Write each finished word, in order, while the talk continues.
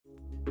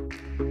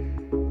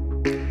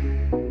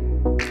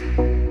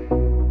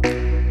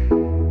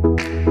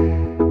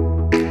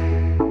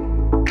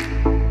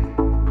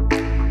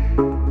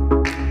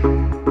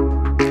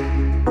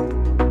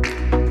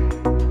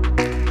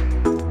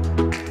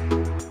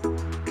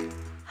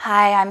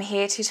Hi, I'm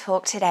here to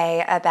talk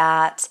today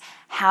about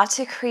how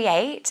to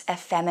create a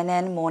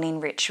feminine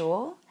morning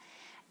ritual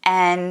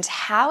and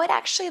how it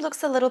actually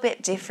looks a little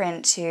bit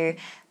different to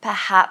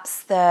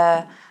perhaps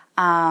the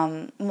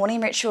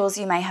morning rituals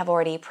you may have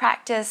already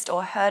practiced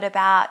or heard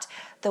about,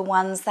 the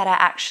ones that are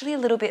actually a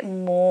little bit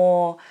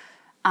more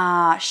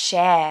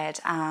shared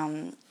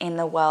in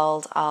the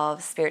world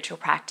of spiritual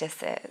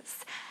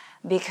practices,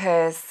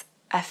 because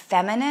a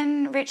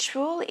feminine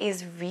ritual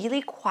is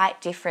really quite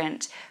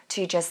different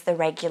to just the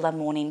regular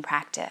morning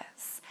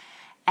practice.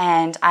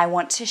 And I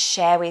want to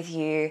share with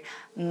you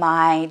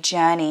my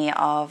journey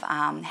of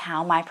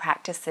how my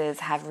practices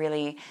have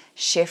really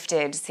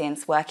shifted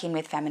since working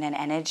with feminine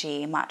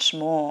energy much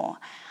more,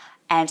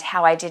 and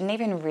how I didn't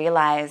even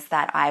realize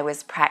that I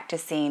was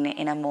practicing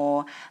in a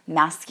more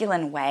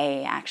masculine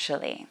way,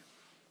 actually.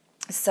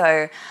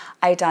 So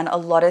I'd done a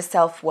lot of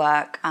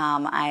self-work.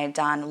 I had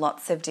done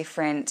lots of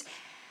different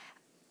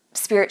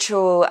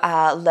spiritual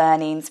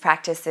learnings,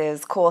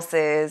 practices,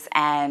 courses,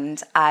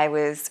 and I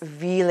was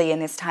really in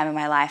this time of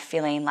my life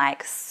feeling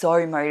like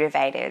so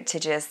motivated to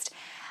just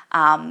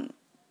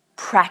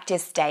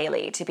practice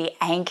daily, to be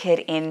anchored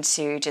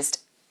into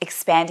just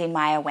expanding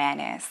my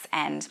awareness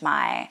and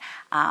my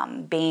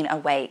being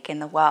awake in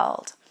the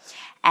world.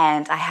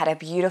 And I had a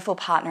beautiful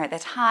partner at the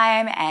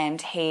time,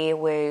 and he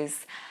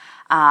was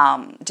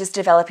just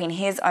developing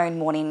his own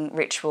morning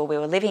ritual. We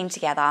were living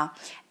together,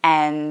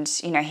 and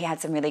he had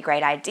some really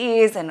great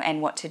ideas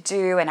and what to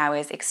do, and I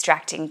was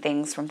extracting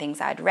things from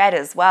things I'd read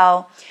as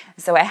well.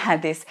 So I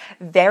had this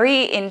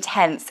very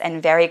intense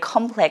and very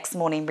complex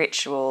morning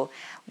ritual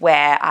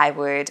where I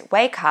would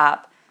wake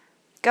up,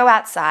 go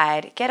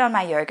outside, get on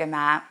my yoga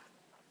mat.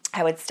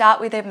 I would start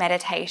with a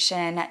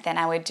meditation, then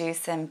I would do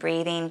some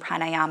breathing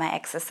pranayama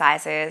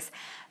exercises.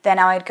 Then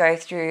I would go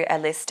through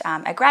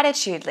a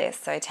gratitude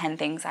list, so 10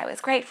 things I was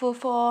grateful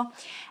for.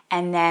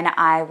 And then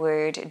I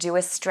would do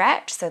a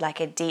stretch, so like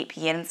a deep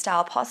yin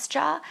style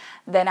posture.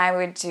 Then I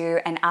would do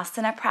an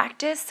asana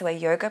practice, so a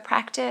yoga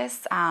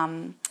practice.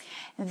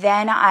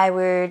 Then I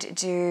would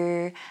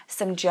do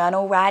some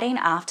journal writing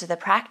after the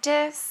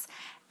practice.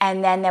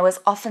 And then there was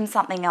often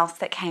something else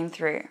that came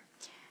through.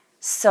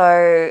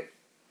 So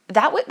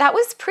that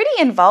was pretty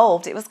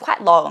involved. It was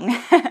quite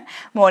long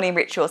morning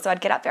ritual. So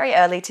I'd get up very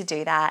early to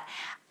do that.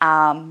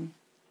 And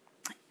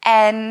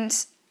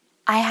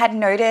I had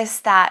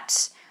noticed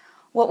that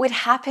what would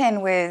happen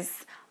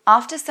was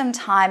after some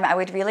time, I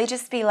would really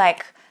just be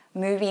like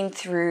moving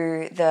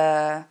through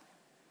the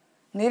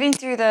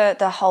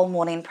whole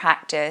morning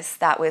practice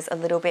that was a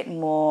little bit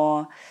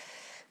more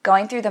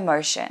going through the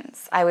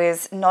motions. I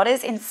was not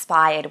as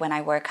inspired when I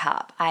woke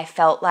up. I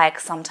felt like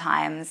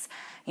sometimes,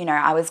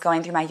 I was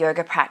going through my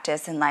yoga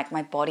practice and like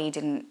my body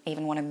didn't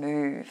even want to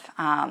move.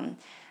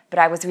 But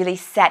I was really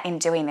set in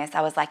doing this.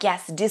 I was like,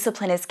 yes,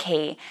 discipline is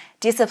key.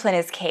 Discipline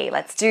is key.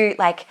 Let's do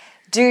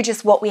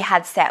just what we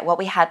had set, what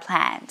we had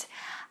planned.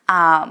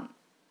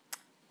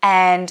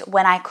 And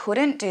when I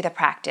couldn't do the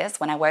practice,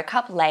 when I woke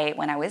up late,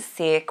 when I was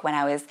sick, when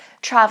I was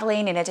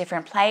traveling in a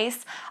different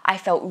place, I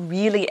felt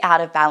really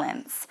out of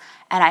balance.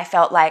 And I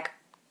felt like,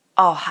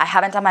 oh, I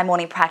haven't done my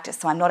morning practice,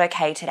 so I'm not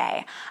okay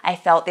today. I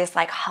felt this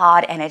like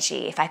hard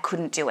energy if I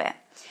couldn't do it.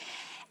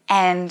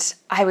 And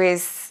I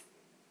was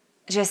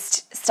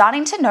just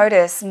starting to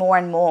notice more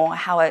and more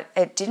how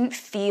it didn't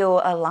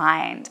feel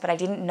aligned, but I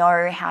didn't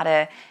know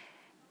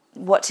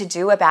what to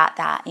do about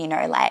that.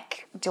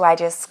 Like, do I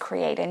just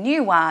create a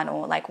new one,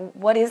 or like,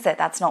 what is it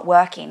that's not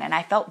working? And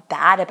I felt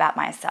bad about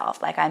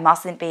myself. Like I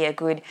mustn't be a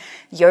good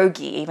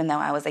yogi, even though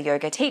I was a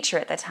yoga teacher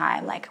at the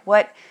time. Like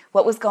what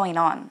was going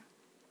on?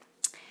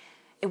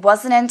 It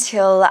wasn't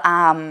until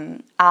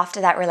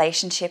after that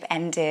relationship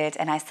ended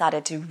and I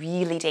started to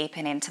really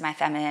deepen into my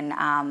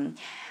feminine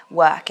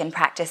work and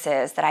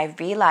practices that I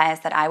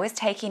realized that I was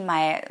taking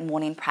my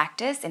morning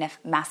practice in a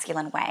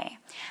masculine way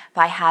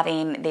by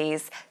having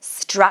these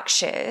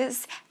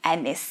structures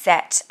and this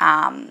set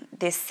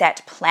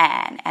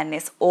plan and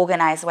this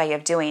organized way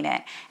of doing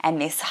it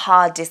and this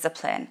hard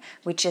discipline,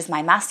 which is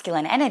my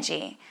masculine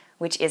energy,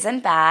 which isn't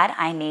bad.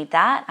 I need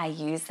that. I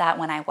use that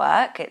when I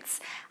work.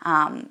 It's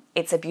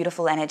a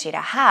beautiful energy to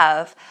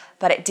have,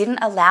 but it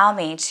didn't allow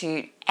me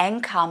to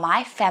anchor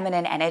my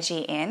feminine energy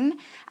in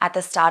at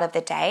the start of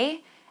the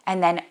day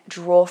and then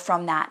draw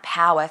from that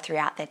power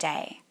throughout the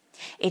day.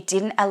 It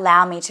didn't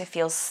allow me to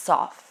feel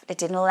soft. It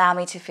didn't allow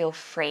me to feel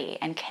free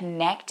and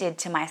connected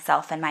to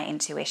myself and my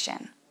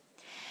intuition.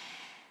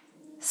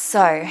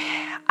 So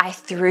I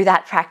threw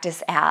that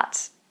practice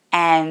out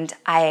and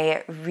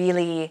I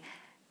really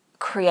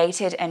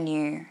created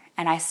anew,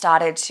 and I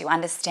started to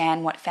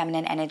understand what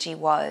feminine energy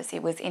was.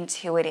 It was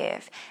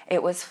intuitive,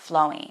 it was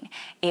flowing,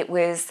 it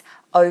was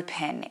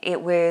open,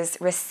 it was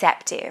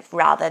receptive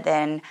rather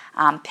than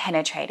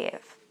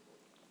penetrative.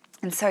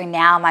 And so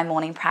now my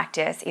morning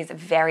practice is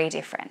very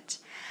different.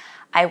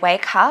 I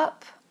wake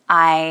up,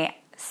 I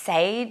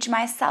sage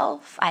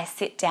myself, I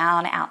sit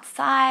down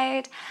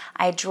outside,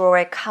 I draw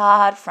a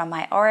card from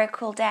my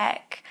oracle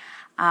deck,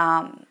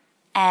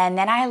 and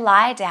then I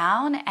lie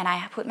down and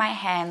I put my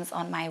hands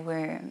on my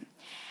womb.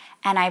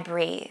 and I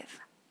breathe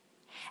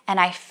and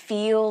I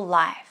feel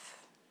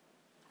life.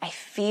 I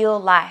feel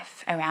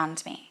life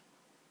around me,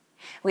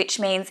 which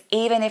means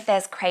even if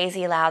there's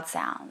crazy loud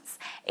sounds,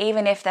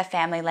 even if the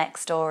family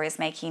next door is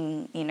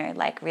making,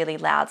 like really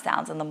loud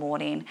sounds in the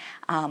morning,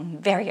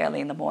 very early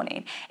in the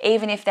morning,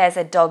 even if there's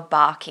a dog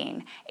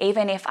barking,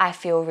 even if I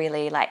feel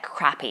really like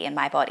crappy in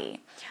my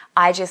body,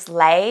 I just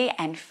lay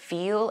and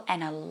feel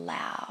and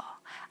allow.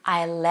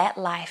 I let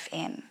life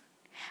in.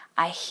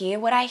 I hear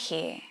what I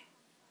hear.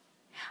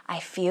 I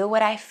feel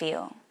what I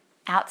feel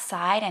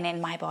outside and in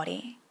my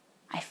body.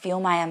 I feel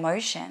my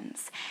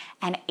emotions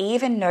and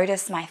even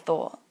notice my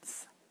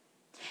thoughts.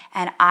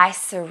 And I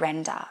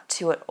surrender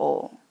to it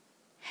all.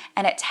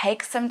 And it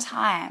takes some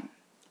time.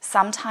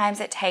 Sometimes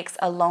it takes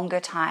a longer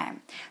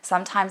time.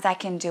 Sometimes I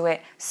can do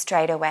it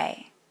straight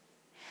away.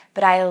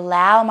 But I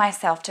allow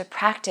myself to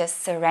practice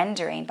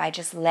surrendering by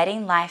just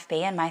letting life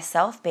be and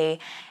myself be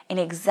in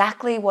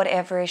exactly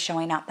whatever is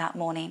showing up that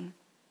morning.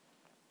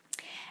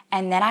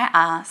 And then I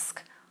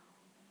ask,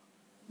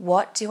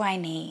 what do I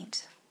need?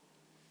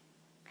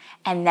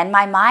 And then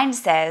my mind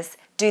says,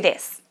 do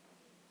this,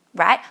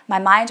 right? My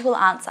mind will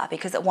answer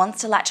because it wants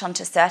to latch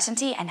onto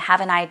certainty and have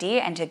an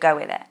idea and to go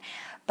with it.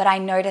 But I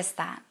notice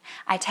that.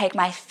 I take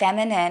my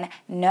feminine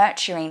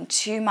nurturing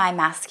to my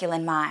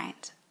masculine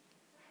mind.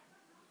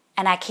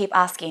 And I keep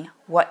asking,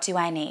 what do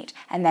I need?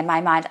 And then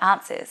my mind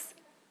answers,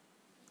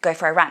 go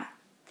for a run.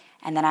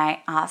 And then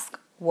I ask,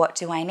 what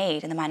do I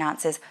need? And the mind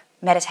answers,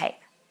 meditate.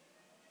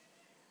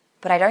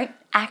 But I don't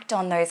act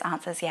on those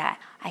answers yet.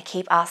 I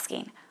keep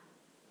asking,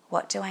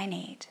 what do I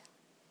need?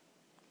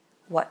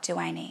 What do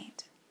I need?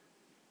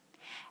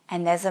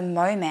 And there's a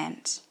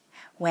moment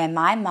where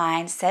my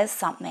mind says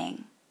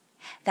something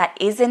that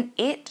isn't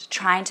it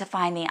trying to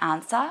find the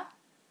answer,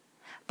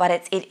 but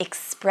it's it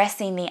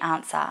expressing the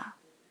answer.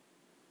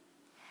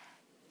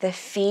 The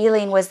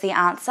feeling was the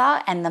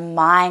answer, and the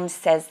mind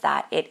says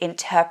that, it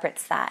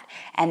interprets that.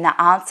 And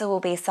the answer will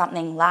be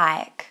something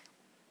like,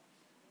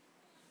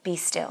 be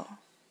still,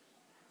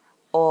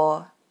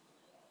 or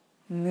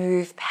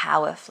move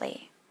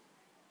powerfully,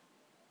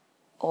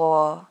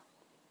 or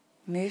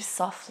move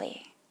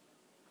softly,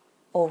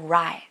 or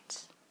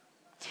write.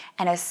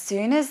 And as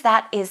soon as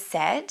that is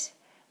said,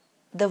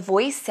 the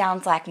voice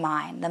sounds like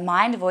mine. The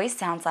mind voice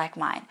sounds like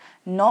mine,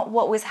 not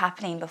what was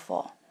happening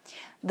before.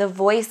 The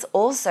voice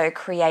also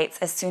creates,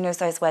 as soon as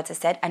those words are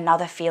said,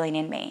 another feeling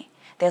in me.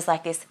 There's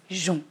like this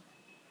zoom,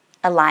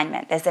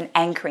 alignment. There's an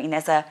anchoring.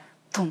 There's a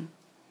boom.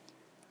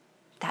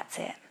 That's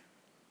it.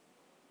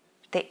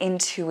 The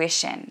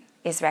intuition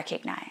is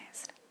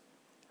recognized.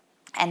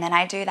 And then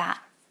I do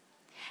that.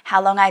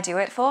 How long I do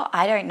it for,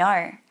 I don't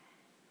know.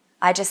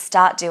 I just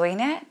start doing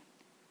it.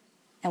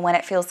 And when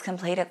it feels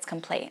complete, it's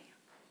complete.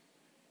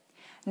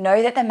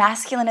 Know that the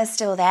masculine is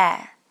still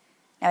there.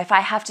 Now, if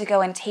I have to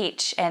go and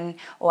teach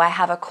or I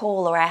have a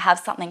call or I have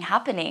something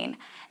happening,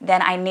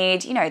 then I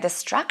need, the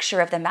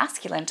structure of the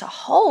masculine to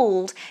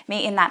hold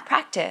me in that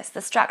practice.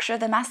 The structure of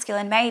the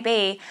masculine may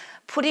be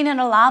putting an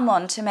alarm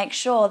on to make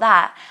sure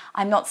that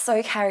I'm not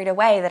so carried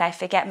away that I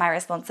forget my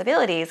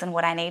responsibilities and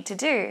what I need to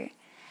do,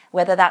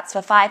 whether that's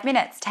for 5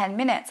 minutes, 10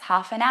 minutes,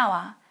 half an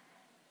hour.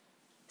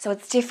 So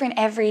it's different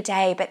every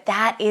day, but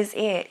that is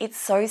it. It's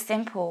so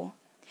simple.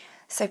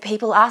 So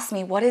people ask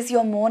me, what is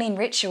your morning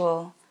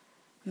ritual?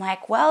 I'm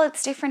like, well,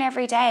 it's different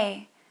every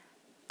day.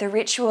 The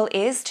ritual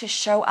is to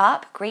show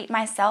up, greet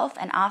myself,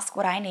 and ask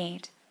what I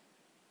need.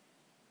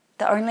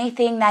 The only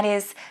thing that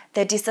is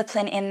the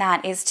discipline in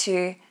that is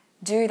to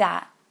do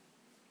that.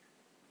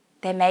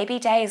 There may be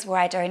days where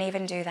I don't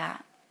even do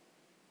that,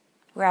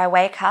 where I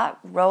wake up,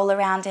 roll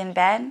around in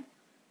bed,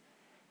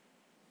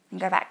 and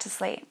go back to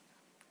sleep.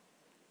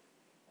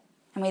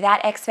 And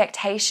without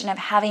expectation of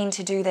having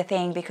to do the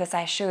thing because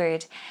I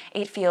should,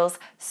 it feels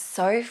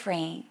so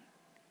freeing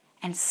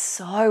and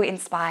so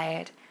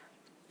inspired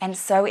and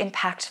so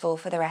impactful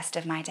for the rest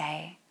of my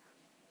day.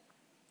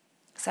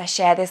 So I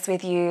share this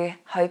with you,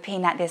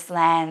 hoping that this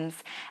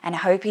lands and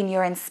hoping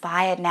you're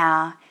inspired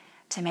now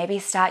to maybe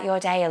start your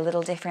day a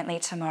little differently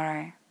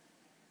tomorrow.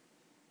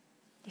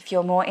 If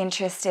you're more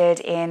interested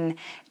in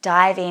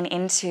diving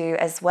into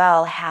as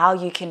well how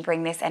you can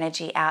bring this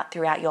energy out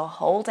throughout your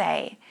whole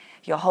day,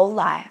 your whole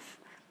life,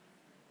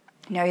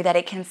 know that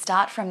it can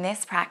start from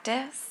this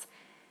practice,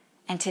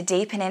 and to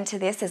deepen into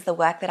this is the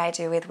work that I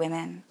do with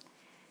women.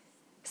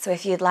 So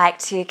if you'd like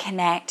to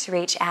connect,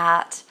 reach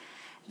out,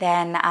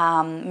 then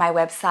my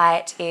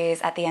website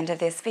is at the end of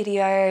this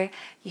video.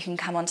 You can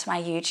come onto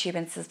my YouTube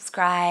and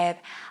subscribe.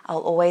 I'll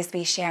always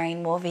be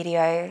sharing more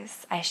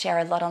videos. I share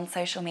a lot on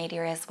social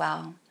media as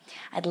well.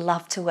 I'd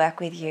love to work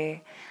with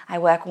you. I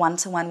work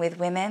one-to-one with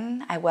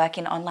women. I work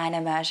in online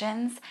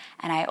immersions,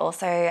 and I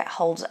also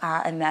hold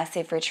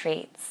immersive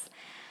retreats.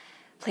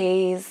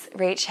 Please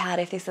reach out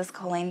if this is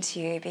calling to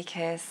you,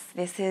 because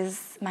this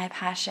is my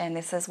passion.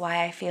 This is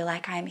why I feel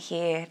like I'm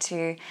here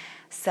to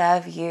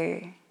serve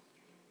you.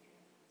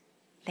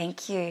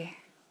 Thank you.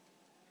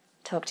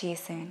 Talk to you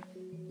soon.